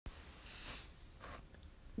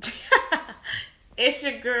It's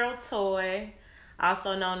your girl Toy,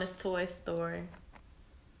 also known as Toy Story.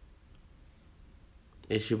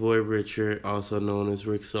 It's your boy Richard, also known as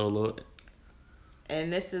Rick Solo.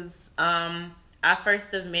 And this is our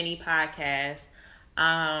first of many podcasts.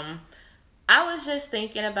 I was just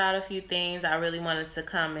thinking about a few things. I really wanted to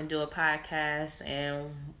come and do a podcast,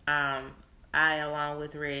 and I, along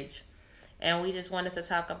with Rich, and we just wanted to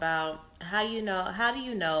talk about how do you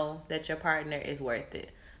know that your partner is worth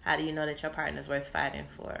it? How do you know that your partner is worth fighting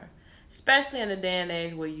for? Especially in a day and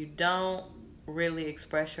age where you don't really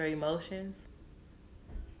express your emotions.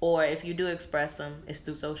 Or if you do express them, it's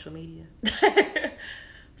through social media.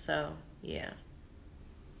 So, yeah.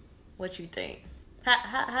 What you think?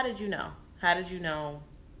 How did you know? How did you know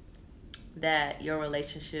that your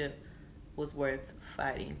relationship was worth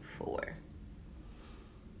fighting for?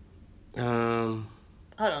 Hold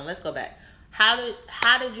on, let's go back. How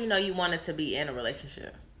did you know you wanted to be in a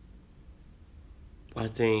relationship? I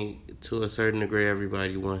think to a certain degree,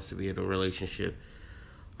 everybody wants to be in a relationship.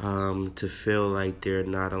 To feel like they're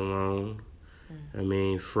not alone. I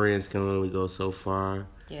mean, friends can only go so far.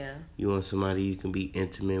 Yeah. You want somebody you can be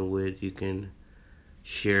intimate with. You can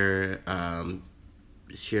share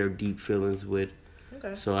deep feelings with.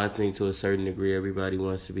 Okay. So I think to a certain degree, everybody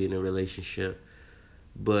wants to be in a relationship.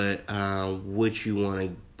 But what you want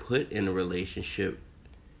to put in a relationship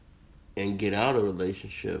and get out of a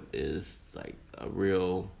relationship is like a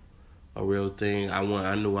real thing.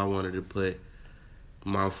 I knew I wanted to put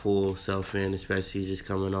my full self in, especially just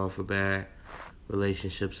coming off a bad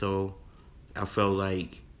relationship. So I felt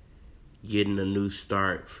like getting a new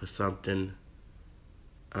start for something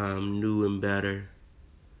new and better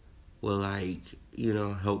will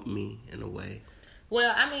help me in a way.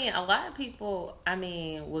 Well, I mean, a lot of people,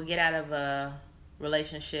 will get out of a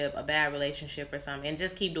bad relationship or something, and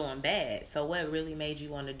just keep doing bad. So what really made you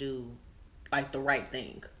want to do, like, the right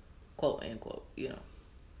thing, quote, unquote,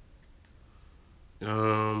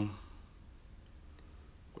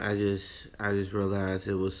 I just realized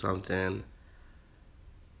it was something.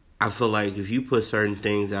 I feel like if you put certain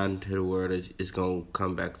things out into the world, it's gonna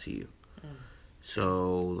come back to you.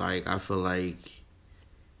 So, like, I feel like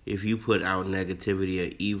if you put out negativity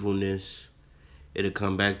or evilness, it'll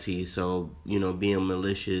come back to you. So, being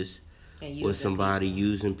malicious with somebody,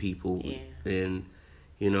 using people, and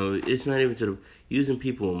it's not even using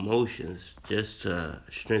people's emotions just to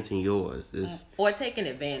strengthen yours. Or taking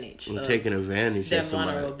advantage. Taking advantage their of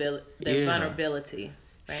somebody. Vulnerability.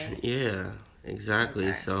 Right? Yeah, exactly.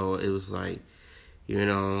 Okay. So it was like, I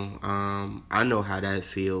know how that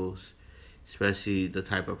feels, especially the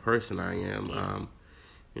type of person I am. Yeah.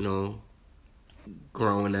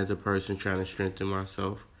 Growing as a person, trying to strengthen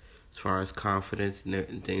myself as far as confidence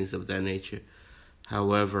and things of that nature.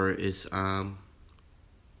 However, it's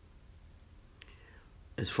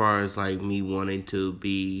as far as like me wanting to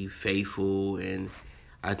be faithful, and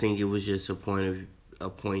I think it was just a point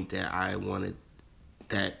that I wanted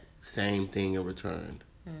that same thing in return.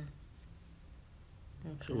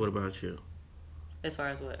 Okay. So what about you? As far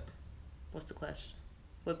as what? What's the question?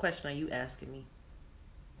 What question are you asking me?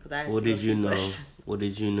 What did you know? What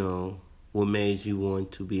did you know? What made you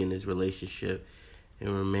want to be in this relationship and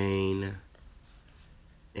remain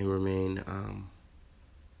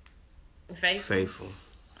faithful?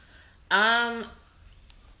 I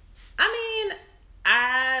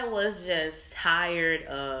was just tired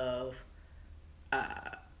of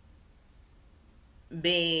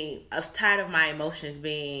tired of my emotions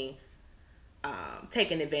being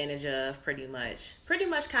taken advantage of, pretty much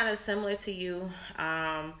kind of similar to you.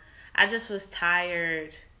 I just was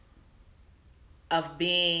tired of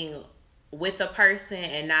being with a person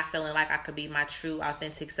and not feeling like I could be my true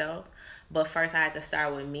authentic self. But first I had to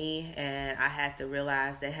start with me, and I had to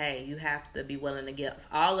realize that, hey, you have to be willing to give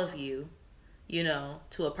all of you,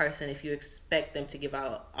 to a person if you expect them to give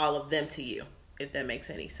out all of them to you, if that makes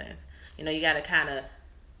any sense. You got to kind of,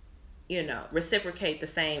 reciprocate the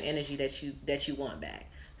same energy that you want back.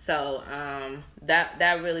 So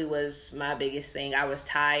that really was my biggest thing. I was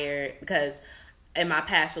tired because in my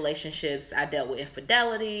past relationships, I dealt with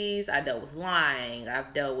infidelities, I dealt with lying,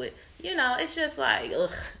 I've dealt with, it's just like,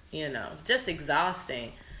 just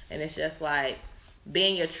exhausting. And it's just like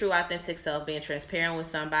being your true authentic self, being transparent with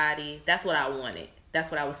somebody. That's what I wanted.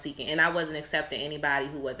 That's what I was seeking. And I wasn't accepting anybody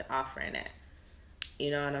who wasn't offering that.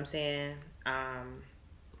 You know what I'm saying?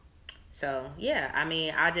 So, yeah,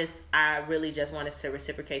 I really just wanted to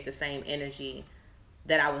reciprocate the same energy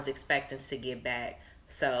that I was expecting to get back.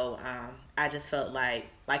 So, I just felt like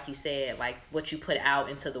you said, like what you put out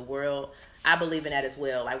into the world, I believe in that as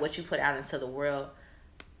well. Like what you put out into the world,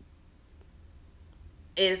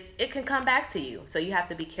 it can come back to you. So you have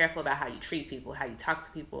to be careful about how you treat people, how you talk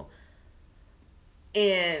to people,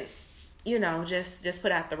 and just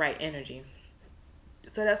put out the right energy.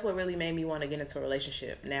 So that's what really made me want to get into a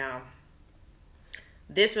relationship. Now,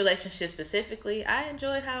 this relationship specifically, I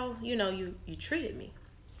enjoyed how you treated me,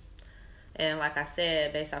 and like I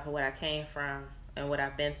said, based off of what I came from and what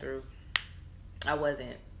I've been through, I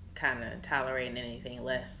wasn't kind of tolerating anything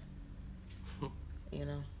less.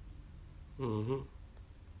 Mhm.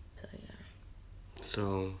 So yeah.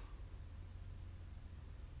 So,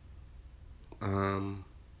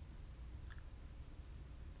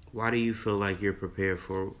 why do you feel like you're prepared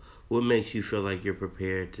for? What makes you feel like you're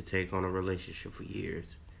prepared to take on a relationship for years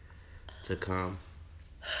to come?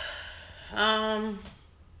 I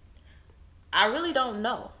really don't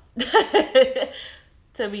know.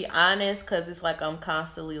 To be honest, because it's like I'm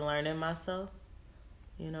constantly learning myself.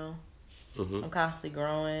 Mm-hmm. I'm constantly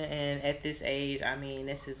growing, and at this age, I mean,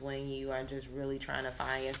 this is when you are just really trying to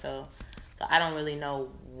find yourself. So I don't really know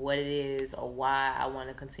what it is or why I want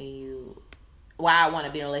to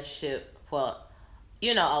be in a relationship for,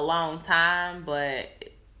 a long time, but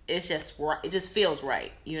it just feels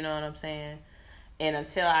right. You know what I'm saying? And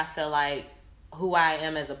until I feel like who I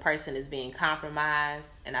am as a person is being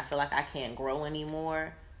compromised, and I feel like I can't grow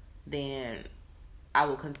anymore, then I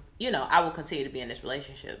will continue to be in this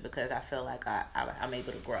relationship because I feel like I'm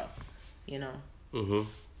able to grow, Mm-hmm.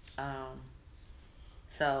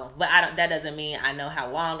 So, but that doesn't mean I know how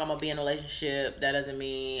long I'm gonna be in a relationship. That doesn't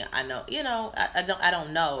mean I know, I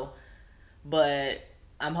don't know, but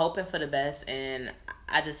I'm hoping for the best, and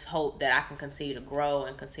I just hope that I can continue to grow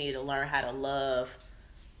and continue to learn how to love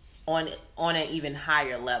on an even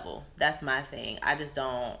higher level. That's my thing. I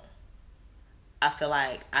feel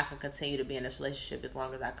like I can continue to be in this relationship as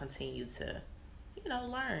long as I continue to,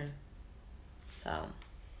 learn. So,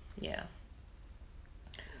 yeah.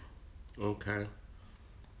 Okay.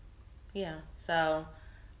 Yeah. So,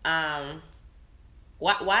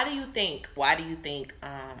 why do you think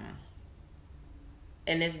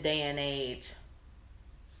in this day and age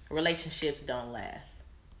relationships don't last?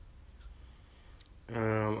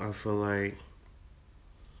 I feel like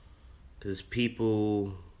because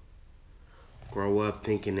people grow up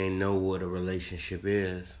thinking they know what a relationship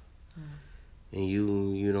is, and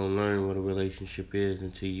you don't learn what a relationship is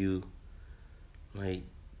until you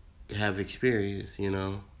have experience,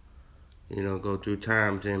 go through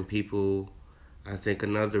times. And people, I think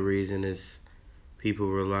another reason is people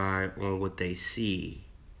rely on what they see,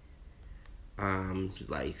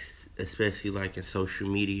 especially in social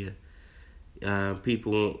media.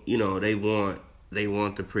 People, they want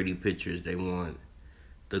the pretty pictures, they want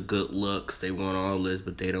the good looks, they want all this,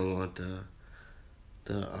 but they don't want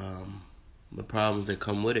the problems that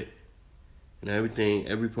come with it.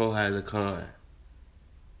 Every pro has a con.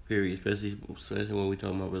 Period. Especially when we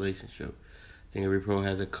talk about relationship, I think every pro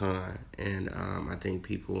has a con, and I think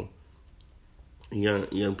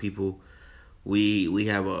young people, we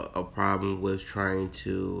have a problem with trying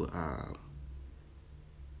to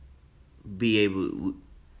be able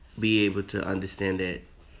to understand that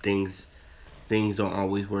things don't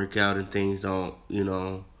always work out, and things don't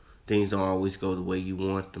always go the way you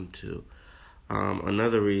want them to.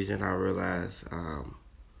 Another reason I realize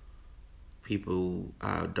people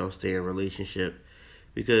don't stay in a relationship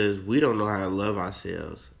because we don't know how to love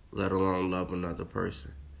ourselves, let alone love another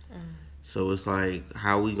person. So it's like,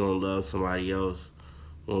 how we gonna love somebody else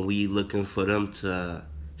when we looking for them to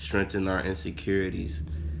strengthen our insecurities,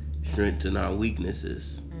 strengthen our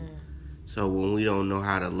weaknesses? So when we don't know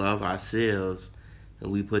how to love ourselves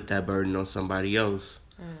and we put that burden on somebody else,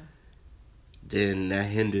 then that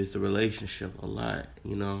hinders the relationship a lot,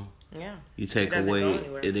 Yeah. You take away,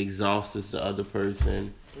 it exhausts the other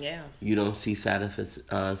person. Yeah. You don't see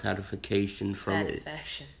satisfaction from it.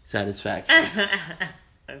 Satisfaction.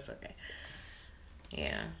 That's okay.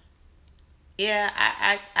 Yeah. Yeah,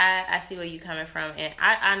 I see where you're coming from, and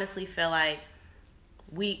I honestly feel like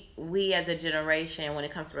we as a generation, when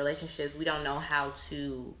it comes to relationships, we don't know how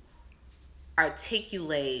to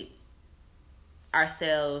articulate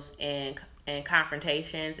ourselves in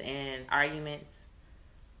confrontations and arguments,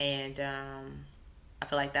 and I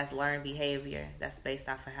feel like that's learned behavior. That's based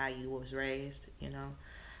off of how you was raised,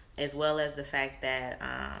 as well as the fact that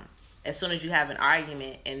as soon as you have an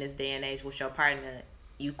argument in this day and age with your partner,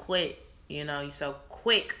 you quit. You're so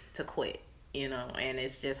quick to quit. And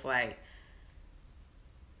it's just like,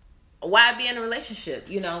 why be in a relationship?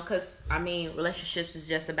 Because relationships is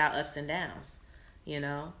just about ups and downs.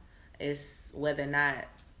 It's whether or not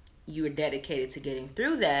you are dedicated to getting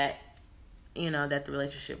through that, that the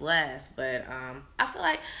relationship lasts. But I feel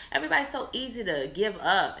like everybody's so easy to give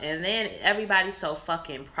up, and then everybody's so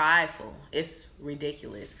fucking prideful. It's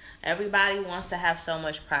ridiculous. Everybody wants to have so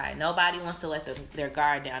much pride. Nobody wants to let their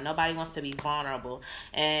guard down. Nobody wants to be vulnerable.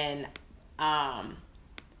 And I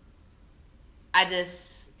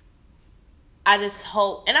just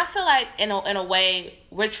hope, and I feel like in a way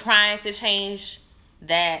we're trying to change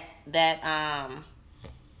that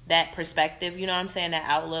perspective, you know what I'm saying, that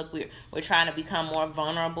outlook. We're trying to become more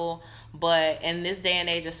vulnerable, but in this day and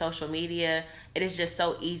age of social media, it is just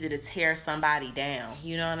so easy to tear somebody down,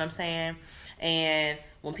 you know what I'm saying? And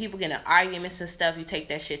when people get in arguments and stuff, you take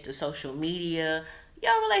that shit to social media,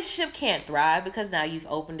 your relationship can't thrive because now you've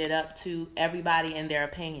opened it up to everybody and their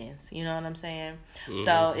opinions, you know what I'm saying? Mm-hmm.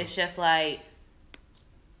 So it's just like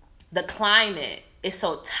the climate is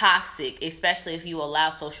so toxic, especially if you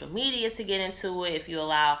allow social media to get into it, if you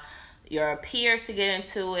allow your peers to get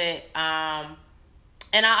into it.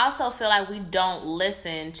 And I also feel like we don't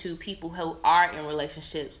listen to people who are in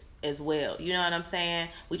relationships as well. You know what I'm saying?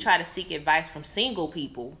 We try to seek advice from single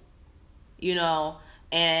people,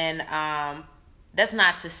 and that's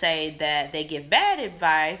not to say that they give bad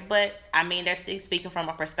advice, but I mean, they're still speaking from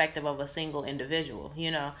a perspective of a single individual,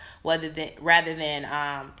 rather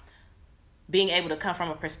than being able to come from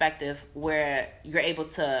a perspective where you're able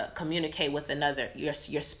to communicate with another, your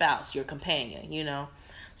spouse, your companion,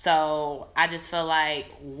 So I just feel like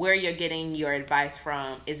where you're getting your advice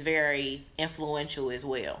from is very influential as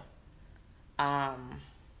well.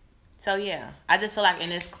 So yeah, I just feel like in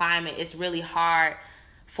this climate, it's really hard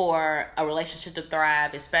for a relationship to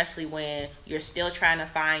thrive, especially when you're still trying to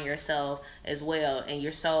find yourself as well, and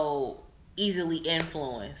you're so easily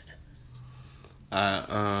influenced.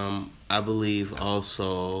 I believe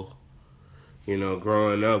also,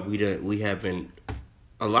 growing up, we haven't,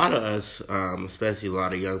 a lot of us, especially a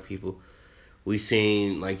lot of young people, we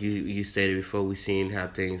seen, like you stated before, we seen how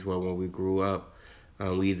things were when we grew up.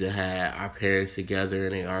 We either had our parents together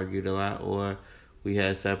and they argued a lot, or we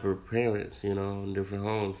had separate parents, in different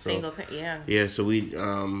homes. So, single parent, yeah. Yeah, so we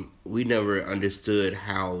never understood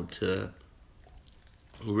how to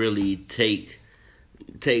really take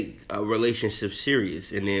a relationship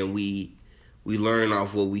serious, and then we learn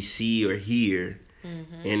off what we see or hear,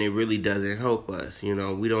 and it really doesn't help us.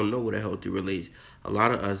 We don't know what a healthy relationship. A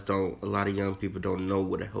lot of us don't. A lot of young people don't know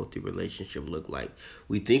what a healthy relationship look like.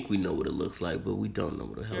 We think we know what it looks like, but we don't know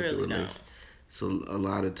what a healthy relationship. So a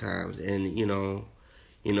lot of times, and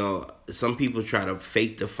some people try to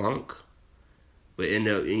fake the funk, but end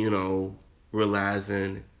up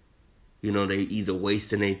realizing they either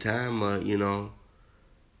wasting their time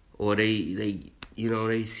or they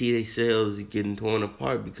see themselves getting torn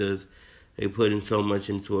apart because they put in so much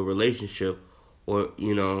into a relationship, or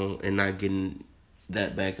and not getting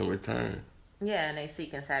that back in return. Yeah, and they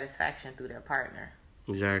seeking satisfaction through their partner.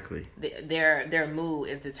 Exactly. Their mood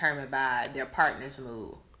is determined by their partner's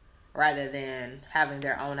mood, rather than having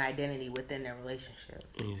their own identity within their relationship.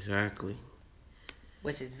 Exactly.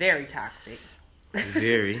 Which is very toxic.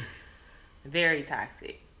 Very. Very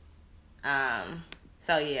toxic.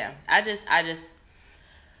 So yeah, I just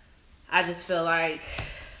feel like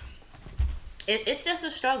it's just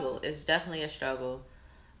a struggle. It's definitely a struggle.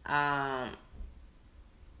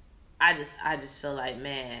 I just feel like,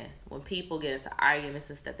 man, when people get into arguments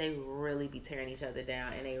and stuff, they really be tearing each other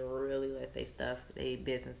down, and they really let their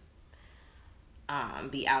business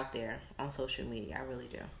be out there on social media. I really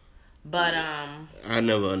do. But I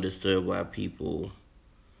never understood why people.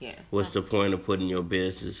 Yeah. What's the point of putting your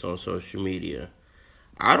business on social media?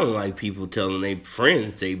 I don't like people telling their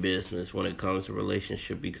friends their business when it comes to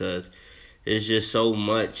relationship, because there's just so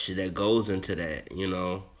much that goes into that,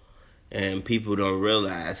 and people don't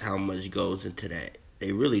realize how much goes into that.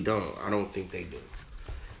 They really don't. I don't think they do.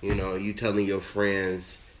 You telling your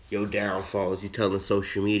friends your downfalls, you telling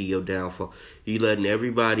social media your downfall, you letting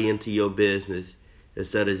everybody into your business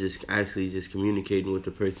instead of just communicating with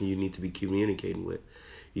the person you need to be communicating with.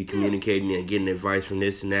 You communicating and getting advice from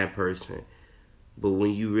this and that person. But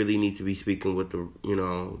when you really need to be speaking with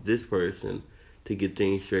this person to get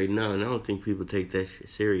things straightened out, and I don't think people take that shit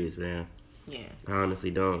serious, man. Yeah. I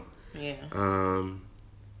honestly don't. Yeah.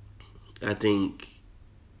 I think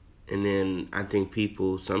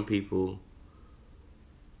some people,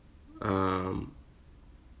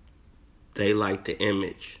 they like the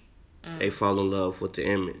image. They fall in love with the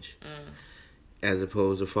image. As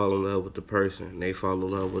opposed to fall in love with the person. They fall in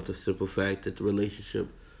love with the simple fact that the relationship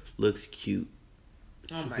looks cute.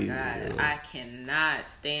 Oh my God. I cannot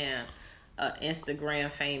stand a Instagram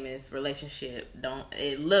famous relationship. Don't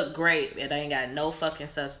it look great? It ain't got no fucking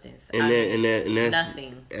substance. And that's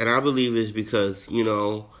nothing. And I believe it's because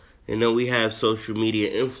we have social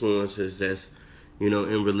media influencers that's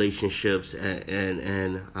in relationships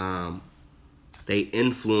and they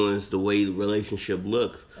influence the way the relationship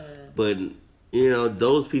looks. But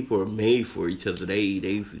those people are made for each other.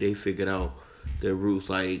 They figured out their roots.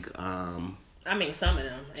 Like I mean, some of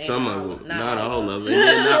them. Some of them. Not all of them.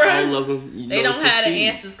 And not right. all of them. They don't have the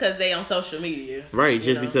answers because they on social media. Right.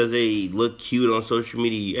 Just because they look cute on social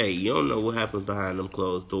media, hey, you don't know what happens behind them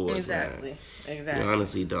closed doors. Exactly. Man. Exactly. You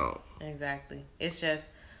honestly don't. Exactly. It's just,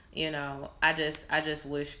 I just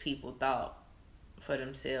wish people thought for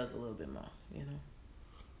themselves a little bit more,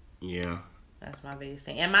 Yeah. That's my biggest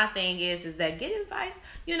thing. And my thing is that get advice.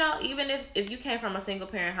 Even if you came from a single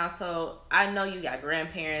parent household, I know you got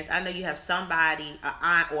grandparents. I know you have somebody, an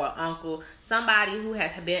aunt or an uncle, somebody who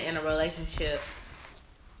has been in a relationship,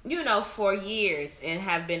 for years and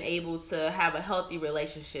have been able to have a healthy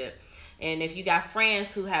relationship. And if you got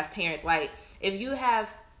friends who have parents, like if you're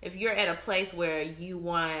at a place where you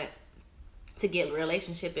want to get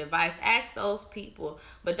relationship advice, ask those people,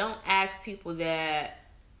 but don't ask people that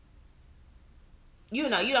you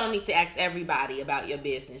don't need to ask everybody about your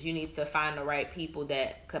business. You need to find the right people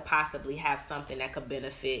that could possibly have something that could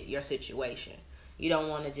benefit your situation. You don't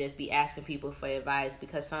want to just be asking people for advice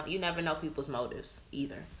because you never know people's motives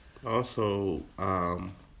either. Also,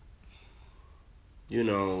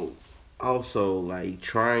 like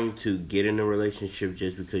trying to get in a relationship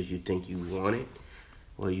just because you think you want it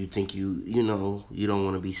or you think you don't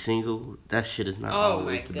want to be single, that shit is not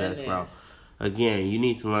always the best route. Again, you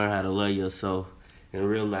need to learn how to love yourself and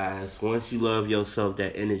realize once you love yourself,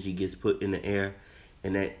 that energy gets put in the air,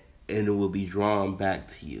 and it will be drawn back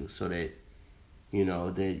to you, so that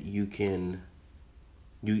that you can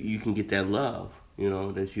get that love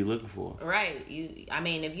that you're looking for. Right.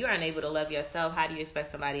 If you're unable to love yourself, how do you expect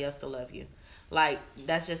somebody else to love you? Like,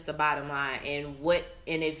 that's just the bottom line. And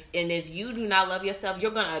if you do not love yourself,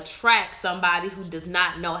 you're gonna attract somebody who does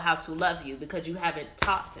not know how to love you because you haven't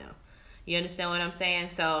taught them. You understand what I'm saying?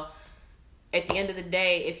 So at the end of the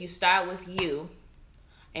day, if you start with you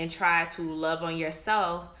and try to love on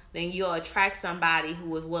yourself, then you'll attract somebody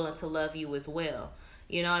who is willing to love you as well.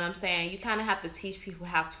 You know what I'm saying? You kind of have to teach people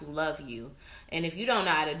how to love you. And if you don't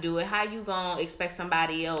know how to do it, how you going to expect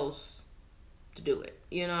somebody else to do it?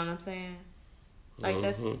 You know what I'm saying? Like,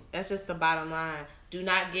 that's just the bottom line. Do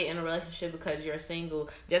not get in a relationship because you're single.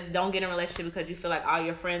 Just don't get in a relationship because you feel like all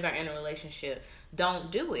your friends are in a relationship.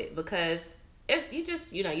 Don't do it because you're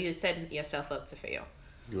just setting yourself up to fail.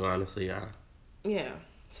 You honestly are. Yeah.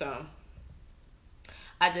 So,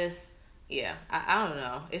 I don't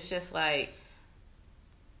know. It's just like,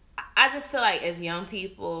 I just feel like as young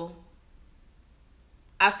people,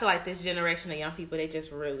 I feel like this generation of young people, they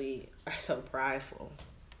just really are so prideful.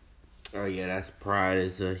 Oh yeah, that's pride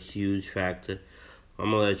is a huge factor.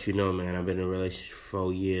 I'm gonna let you know, man. I've been in a relationship for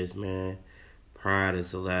 4 years, man. Pride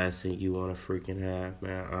is the last thing you want to freaking have,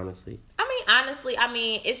 man. Honestly,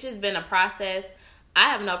 it's just been a process. I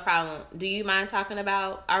have no problem. Do you mind talking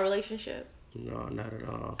about our relationship? No, not at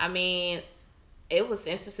all. It was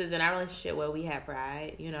instances in our relationship where we had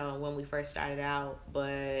pride, when we first started out.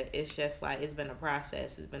 But it's just like, it's been a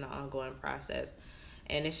process. It's been an ongoing process.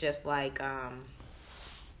 And it's just like,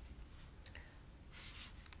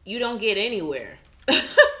 you don't get anywhere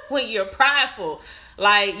when you're prideful.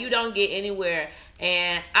 Like, you don't get anywhere.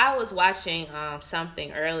 And I was watching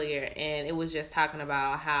something earlier, and it was just talking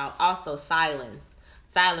about how also silence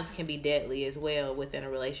can be deadly as well within a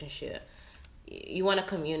relationship. You want to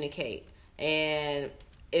communicate. And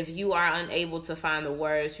if you are unable to find the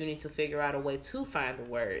words, you need to figure out a way to find the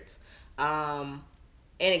words. And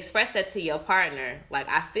express that to your partner. Like,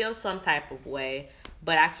 I feel some type of way,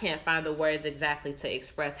 but I can't find the words exactly to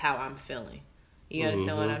express how I'm feeling. You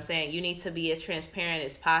understand what I'm saying? You need to be as transparent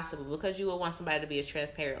as possible because you will want somebody to be as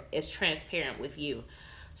transparent with you.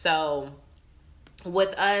 So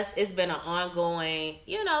with us, it's been an ongoing,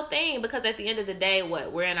 thing, because at the end of the day,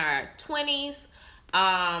 we're in our 20s.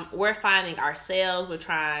 We're finding ourselves. We're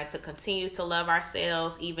trying to continue to love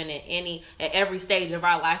ourselves, even at every stage of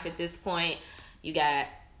our life. At this point, you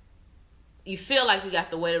feel like you got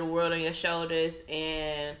the weight of the world on your shoulders,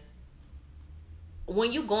 and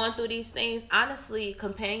when you're going through these things, honestly,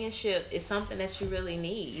 companionship is something that you really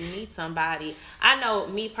need. You need somebody. I know,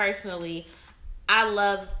 me personally, I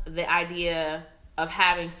love the idea of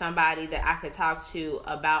having somebody that I could talk to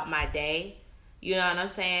about my day. You know what I'm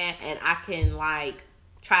saying? And I can,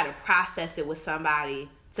 try to process it with somebody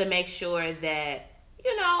to make sure that,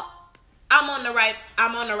 I'm on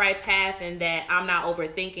the right path and that I'm not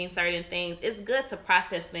overthinking certain things. It's good to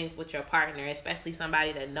process things with your partner, especially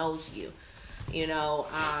somebody that knows you,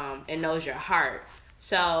 and knows your heart.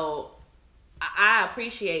 So I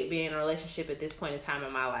appreciate being in a relationship at this point in time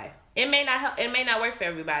in my life. It may not work for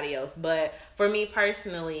everybody else, but for me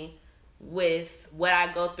personally, with what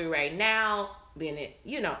I go through right now, being it,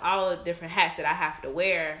 all the different hats that I have to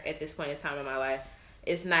wear at this point in time in my life,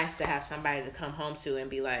 it's nice to have somebody to come home to and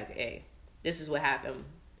be like, hey, this is what happened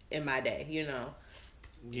in my day,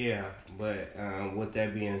 Yeah, but with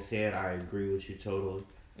that being said, I agree with you totally.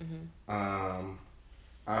 Mm-hmm.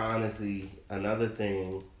 Honestly, another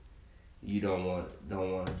thing you don't want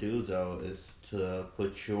to do though is to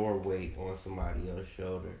put your weight on somebody else's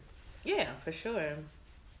shoulder. Yeah, for sure.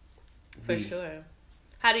 For sure.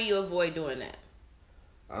 How do you avoid doing that?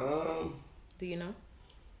 Do you know?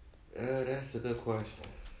 That's a good question.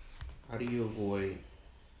 How do you avoid?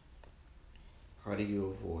 That's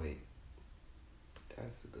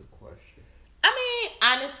a good question. I mean,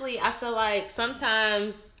 honestly, I feel like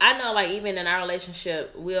sometimes, I know, like, even in our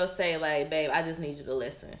relationship, we'll say, like, babe, I just need you to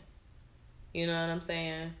listen. You know what I'm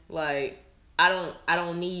saying? Like, I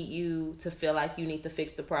don't need you to feel like you need to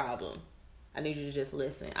fix the problem. I need you to just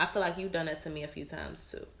listen. I feel like you've done that to me a few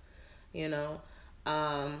times, too.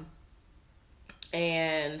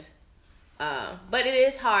 But it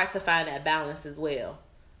is hard to find that balance as well,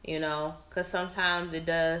 because sometimes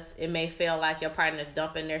it may feel like your partner's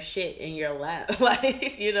dumping their shit in your lap.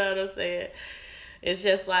 Like, you know what I'm saying? It's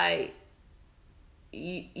just like,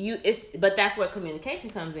 but that's where communication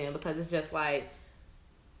comes in, because it's just like,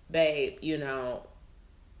 babe,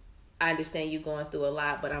 I understand you going through a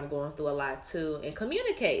lot, but I'm going through a lot too, and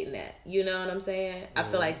communicating that, you know what I'm saying? I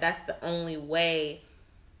feel like that's the only way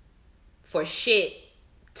for shit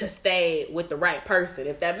to stay with the right person,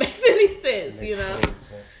 if that makes any sense,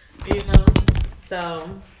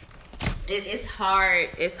 So it's hard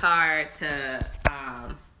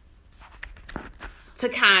to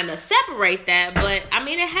kind of separate that, but I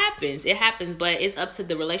mean, it happens, but it's up to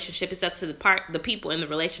the relationship, it's up to the people in the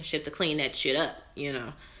relationship to clean that shit up,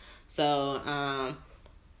 So,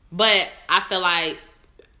 but I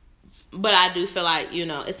do feel like,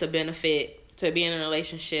 it's a benefit to be in a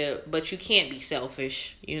relationship, but you can't be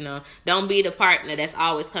selfish, Don't be the partner that's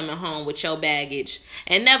always coming home with your baggage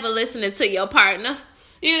and never listening to your partner.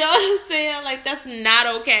 You know what I'm saying? Like, that's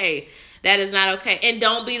not okay. That is not okay. And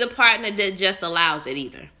don't be the partner that just allows it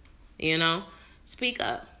either. Speak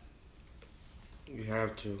up. You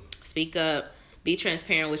have to. Speak up. Be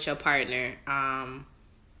transparent with your partner.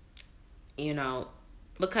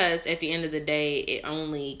 Because at the end of the day, it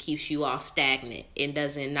only keeps you all stagnant. It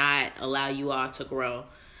doesn't not allow you all to grow.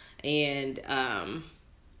 And,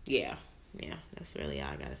 yeah, that's really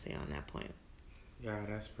all I got to say on that point. Yeah,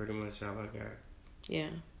 that's pretty much all I got.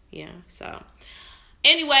 Yeah. So,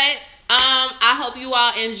 anyway, I hope you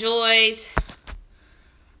all enjoyed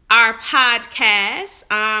our podcast.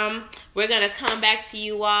 We're going to come back to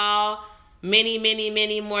you all many, many,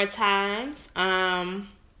 many more times.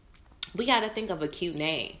 We got to think of a cute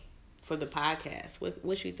name for the podcast.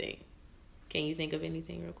 What you think? Can you think of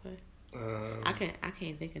anything real quick? I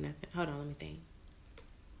can't think of nothing. Hold on, let me think.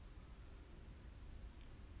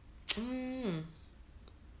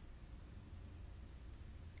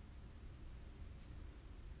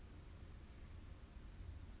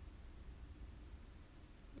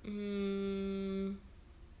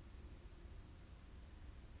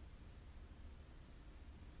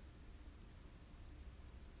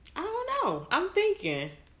 I don't know. I'm thinking.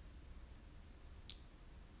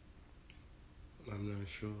 I'm not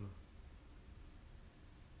sure.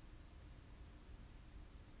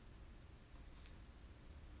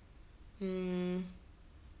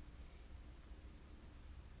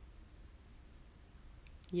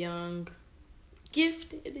 Young,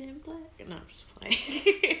 gifted, and black. No, I'm just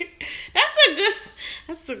playing.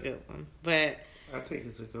 That's a good one. But I think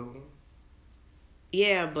it's a good one.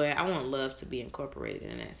 Yeah, but I want love to be incorporated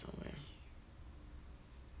in that somewhere.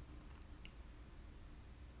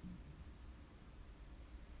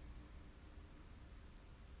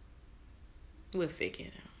 We'll figure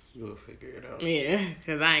it out. You'll figure it out. Yeah,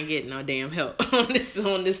 because I ain't getting no damn help on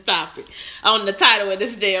this topic, on the title of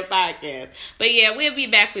this damn podcast. But yeah, we'll be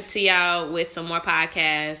back to y'all with some more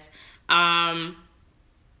podcasts, and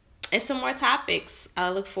some more topics. I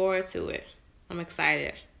look forward to it. I'm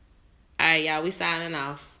excited. All right, y'all, we signing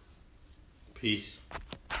off. Peace.